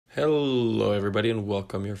Hello everybody and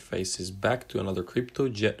welcome your faces back to another Crypto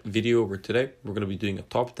Jet video where today we're going to be doing a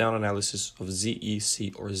top-down analysis of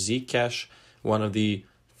ZEC or ZCash, one of the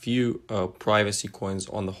few privacy coins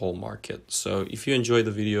on the whole market. So if you enjoyed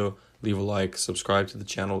the video, leave a like, subscribe to the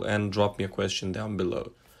channel and drop me a question down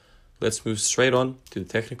below. Let's move straight on to the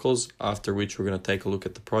technicals, after which we're going to take a look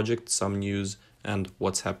at the project, some news and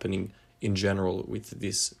what's happening in general with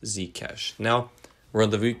this ZCash. Now, we're on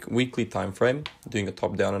the weekly time frame. Doing a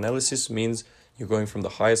top-down analysis means you're going from the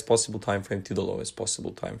highest possible time frame to the lowest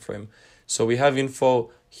possible time frame. So we have info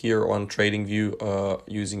here on TradingView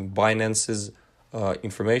using Binance's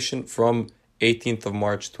information from 18th of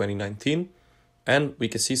March 2019, and we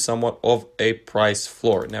can see somewhat of a price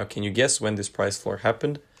floor. Now, can you guess when this price floor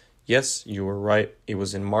happened? Yes, you were right. It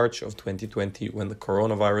was in March of 2020 when the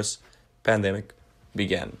coronavirus pandemic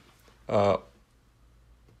began. Ever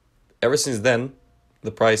since then, the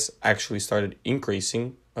price actually started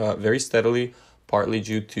increasing very steadily, partly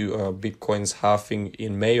due to Bitcoin's halving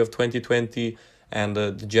in May of 2020 and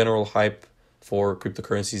the general hype for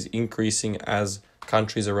cryptocurrencies increasing as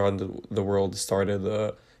countries around the world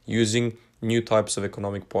started using new types of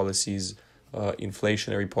economic policies,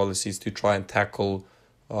 inflationary policies to try and tackle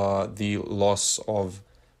the loss of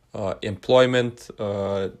employment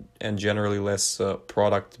and generally less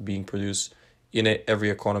product being produced in every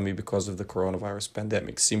economy because of the coronavirus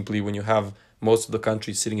pandemic. Simply, when you have most of the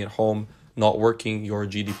country sitting at home, not working, your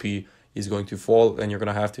GDP is going to fall and you're going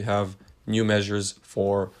to have new measures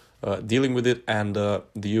for dealing with it. And the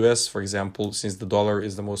US, for example, since the dollar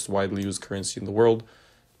is the most widely used currency in the world,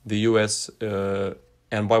 the US,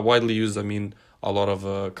 and by widely used, I mean a lot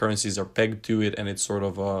of currencies are pegged to it and it's sort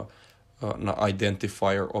of an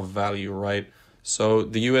identifier of value, right? So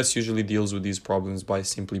the US usually deals with these problems by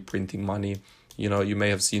simply printing money. You know, you may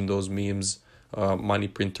have seen those memes, money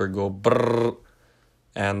printer go brrr,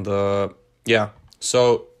 and yeah.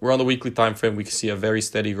 So we're on the weekly time frame. We can see a very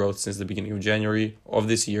steady growth since the beginning of January of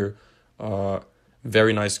this year.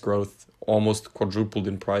 Very nice growth, almost quadrupled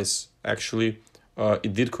in price. Actually,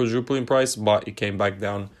 it did quadruple in price, but it came back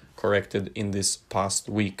down, corrected in this past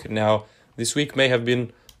week. Now, this week may have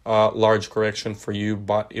been a large correction for you,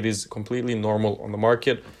 but it is completely normal on the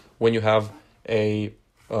market when you have a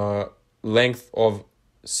length of,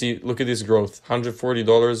 look at this growth,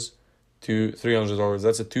 $140 to $300.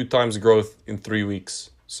 That's a 2 times growth in 3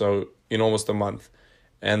 weeks, so in almost a month.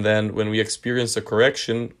 And then when we experience a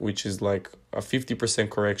correction, which is like a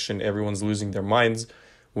 50% correction, everyone's losing their minds,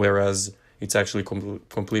 whereas it's actually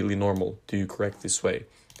completely normal to correct this way.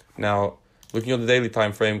 Now, looking at the daily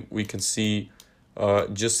time frame, we can see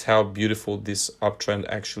just how beautiful this uptrend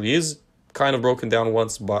actually is. Kind of broken down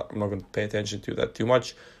once, but I'm not going to pay attention to that too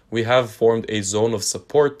much. We have formed a zone of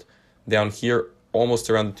support down here, almost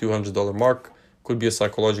around the $200 mark. Could be a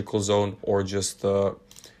psychological zone or just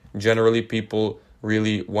generally people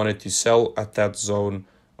really wanted to sell at that zone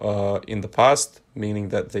in the past, meaning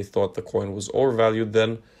that they thought the coin was overvalued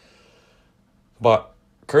then. But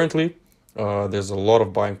currently, there's a lot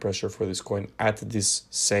of buying pressure for this coin at this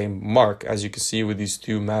same mark, as you can see with these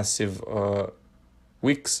two massive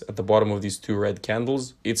wicks at the bottom of these two red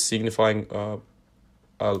candles. It's signifying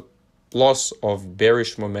a loss of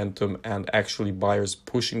bearish momentum and actually buyers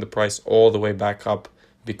pushing the price all the way back up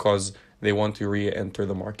because they want to re-enter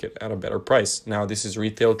the market at a better price. Now, this is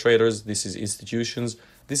retail traders, this is institutions,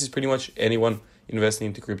 this is pretty much anyone investing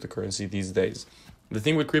into cryptocurrency these days. The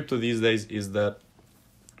thing with crypto these days is that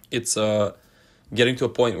it's getting to a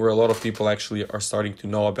point where a lot of people actually are starting to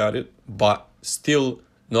know about it, but still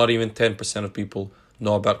not even 10% of people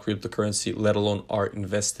know about cryptocurrency, let alone are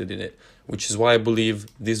invested in it, which is why I believe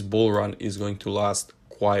this bull run is going to last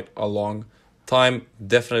quite a long time,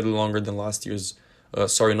 definitely longer than last year's, than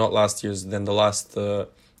the last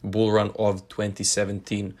bull run of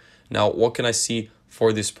 2017. Now, what can I see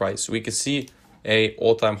for this price? We can see a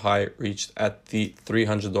all-time high reached at the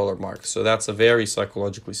 $300 mark. So that's a very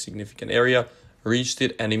psychologically significant area. Reached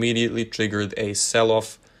it and immediately triggered a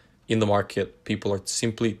sell-off in the market. People are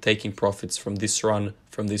simply taking profits from this run,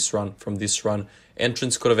 from this run, from this run.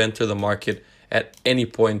 Entrants could have entered the market at any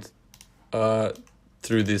point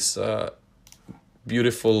through this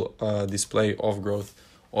beautiful display of growth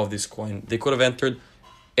of this coin. They could have entered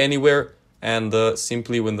anywhere, and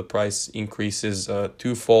simply when the price increases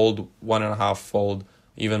twofold, 1.5-fold,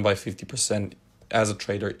 even by 50%, as a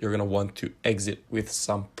trader, you're going to want to exit with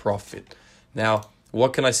some profit. Now,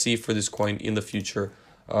 what can I see for this coin in the future?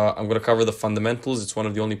 I'm going to cover the fundamentals. It's one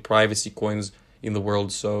of the only privacy coins in the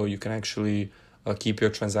world, so you can actually keep your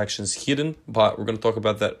transactions hidden, but we're going to talk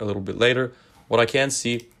about that a little bit later. What I can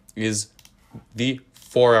see is the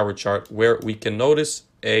 4-hour chart, where we can notice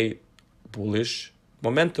a bullish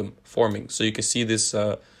momentum forming. So you can see this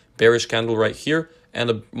bearish candle right here and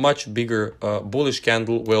a much bigger bullish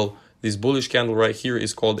candle. Well, this bullish candle right here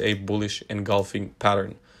is called a bullish engulfing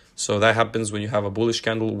pattern. So that happens when you have a bullish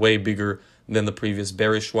candle way bigger than the previous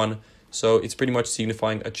bearish one. So it's pretty much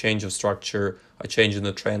signifying a change of structure, a change in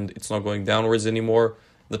the trend. It's not going downwards anymore.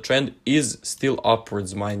 The trend is still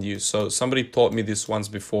upwards, mind you. So somebody taught me this once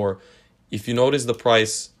before. If you notice the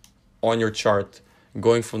price on your chart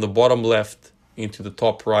going from the bottom left into the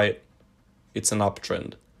top right, it's an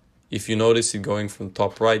uptrend. If you notice it going from the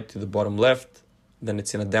top right to the bottom left, then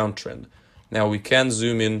it's in a downtrend. Now we can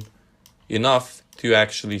zoom in enough to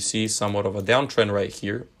actually see somewhat of a downtrend right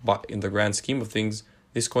here, but in the grand scheme of things,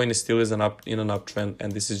 this coin is still in an uptrend,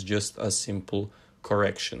 and this is just a simple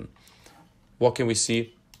correction. What can we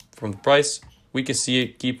see from the price? We can see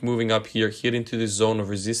it keep moving up here, hit into this zone of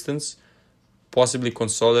resistance, possibly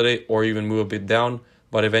consolidate or even move a bit down,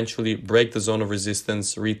 but eventually break the zone of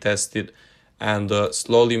resistance, retest it, and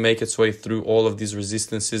slowly make its way through all of these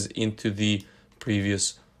resistances into the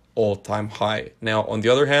previous all-time high. Now, on the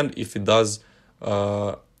other hand, if it does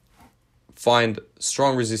find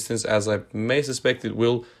strong resistance, as I may suspect it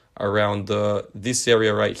will, around this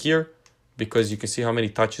area right here, because you can see how many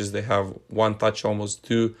touches they have. One touch, almost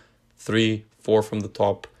 2, 3, 4 from the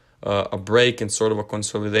top, a break and sort of a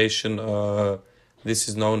consolidation. This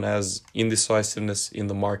is known as indecisiveness in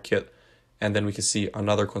the market. And then we can see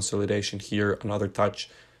another consolidation here, another touch.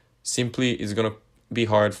 Simply, it's going to be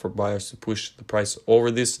hard for buyers to push the price over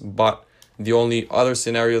this, but the only other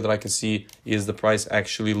scenario that I can see is the price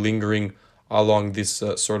actually lingering along this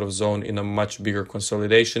sort of zone in a much bigger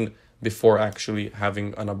consolidation before actually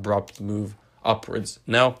having an abrupt move upwards.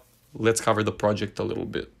 Now, let's cover the project a little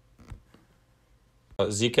bit.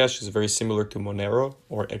 ZCash is very similar to Monero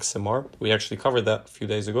or XMR. We actually covered that a few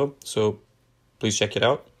days ago, so please check it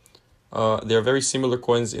out. They are very similar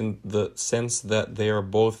coins in the sense that they are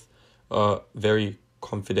both very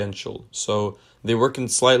confidential. So they work in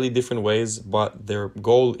slightly different ways, but their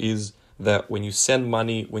goal is that when you send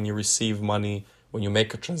money, when you receive money, when you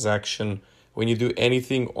make a transaction, when you do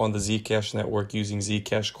anything on the ZCash network using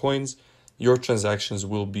ZCash coins, your transactions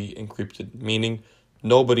will be encrypted, meaning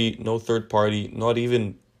nobody, no third party, not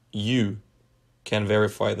even you, can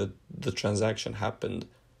verify that the transaction happened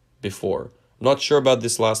before. Not sure about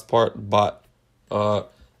this last part, but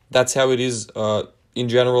that's how it is. In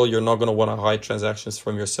general, you're not going to want to hide transactions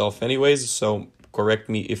from yourself anyways, so correct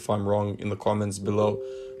me if I'm wrong in the comments below.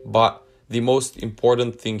 But the most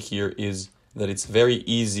important thing here is that it's very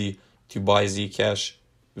easy to buy ZCash,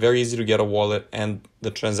 very easy to get a wallet, and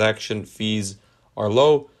the transaction fees are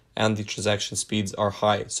low and the transaction speeds are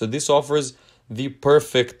high. So this offers the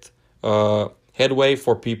perfect headway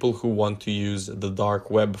for people who want to use the dark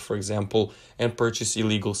web, for example, and purchase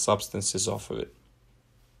illegal substances off of it.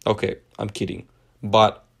 Okay, I'm kidding.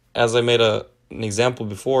 But as I made an example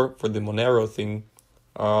before for the Monero thing,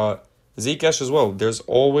 ZCash as well, there's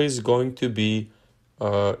always going to be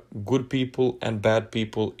good people and bad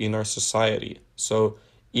people in our society. So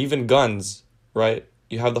even guns, right?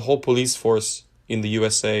 You have the whole police force in the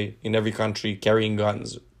USA, in every country, carrying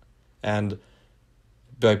guns. And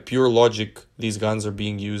by pure logic, these guns are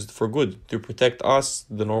being used for good, to protect us,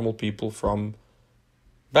 the normal people, from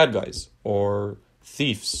bad guys or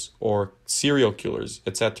thieves or serial killers,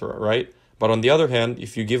 etc., right? But on the other hand,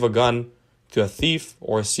 if you give a gun to a thief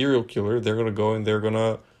or a serial killer, they're going to go and they're going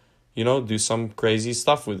to, you know, do some crazy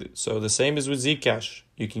stuff with it. So the same is with ZCash.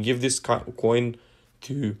 You can give this coin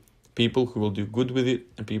to people who will do good with it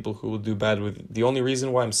and people who will do bad with it. The only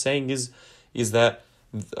reason why I'm saying is that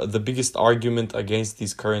the biggest argument against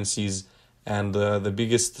these currencies and the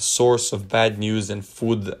biggest source of bad news and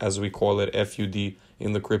food, as we call it, FUD,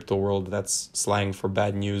 in the crypto world, that's slang for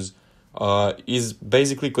bad news, is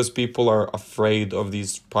basically because people are afraid of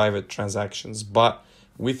these private transactions. But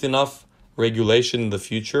with enough regulation in the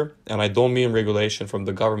future, and I don't mean regulation from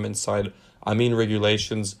the government side, I mean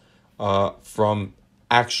regulations from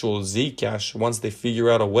actual ZCash, once they figure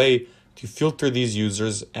out a way to filter these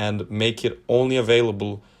users and make it only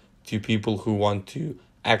available to people who want to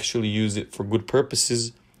actually use it for good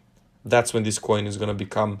purposes, that's when this coin is going to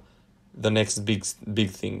become the next big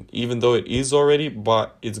thing. Even though it is already,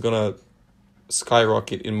 but it's going to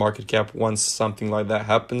skyrocket in market cap once something like that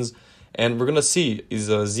happens. And we're going to see, is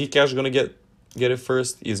ZCash going to get it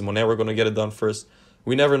first? Is Monero going to get it done first?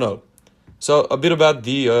 We never know. So a bit about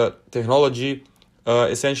the technology.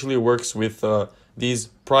 Essentially works with these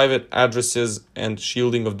private addresses and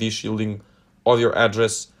shielding of de-shielding of your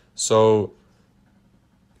address. So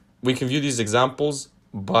we can view these examples,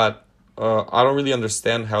 but I don't really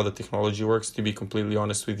understand how the technology works, to be completely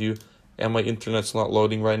honest with you, and my internet's not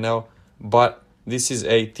loading right now. But this is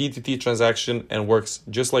a T2T transaction and works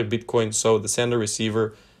just like Bitcoin. So the sender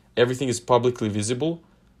receiver, everything is publicly visible.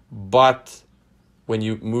 But when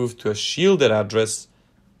you move to a shielded address,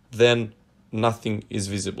 then nothing is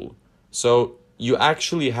visible. So you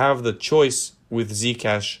actually have the choice with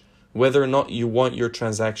ZCash whether or not you want your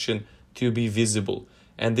transaction to be visible.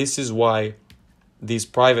 And this is why these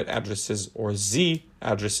private addresses or Z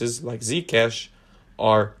addresses like ZCash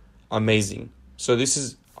are amazing. So this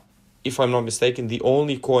is, if I'm not mistaken, the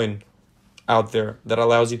only coin out there that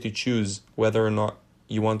allows you to choose whether or not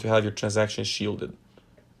you want to have your transaction shielded.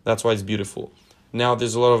 That's why it's beautiful. Now,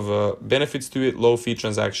 there's a lot of benefits to it. Low fee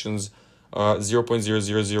transactions,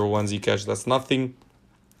 0.0001 Zcash, that's nothing.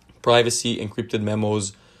 Privacy, encrypted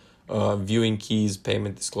memos, viewing keys,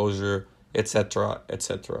 payment disclosure, etc.,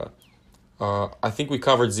 etc. I think we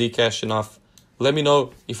covered Zcash enough. Let me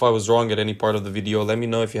know if I was wrong at any part of the video. Let me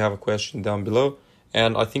know if you have a question down below.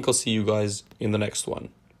 And I think I'll see you guys in the next one.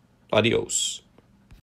 Adios.